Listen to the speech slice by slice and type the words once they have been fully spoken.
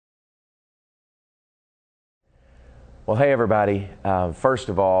Well, hey, everybody. First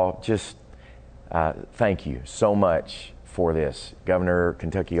of all, just thank you so much for this. Governor,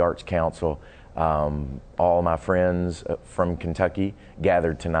 Kentucky Arts Council, all my friends from Kentucky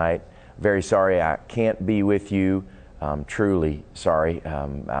gathered tonight. Very sorry I can't be with you. Truly sorry.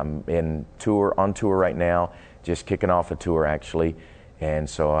 I'm on tour right now, just kicking off a tour actually, and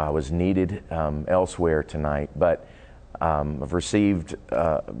so I was needed elsewhere tonight. But I've received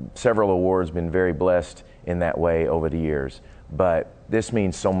several awards, been very blessed in that way over the years. But this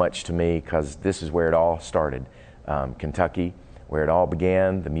means so much to me because this is where it all started. Kentucky, where it all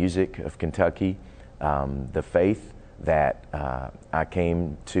began, the music of Kentucky, the faith that I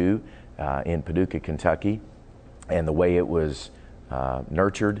came to in Paducah, Kentucky, and the way it was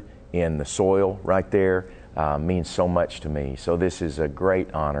nurtured in the soil right there means so much to me. So this is a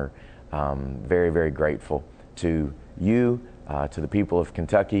great honor. Very, very grateful to you, to the people of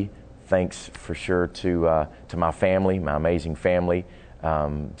Kentucky. Thanks for sure to my family, my amazing family,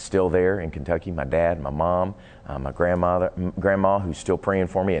 still there in Kentucky. My dad, my mom, my grandma, who's still praying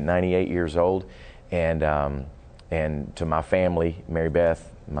for me at 98 years old, and to my family, Mary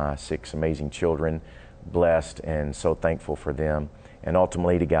Beth, my 6 amazing children, blessed and so thankful for them, and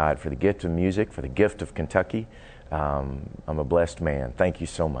ultimately to God for the gift of music, for the gift of Kentucky. I'm a blessed man. Thank you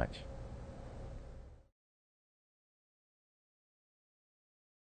so much.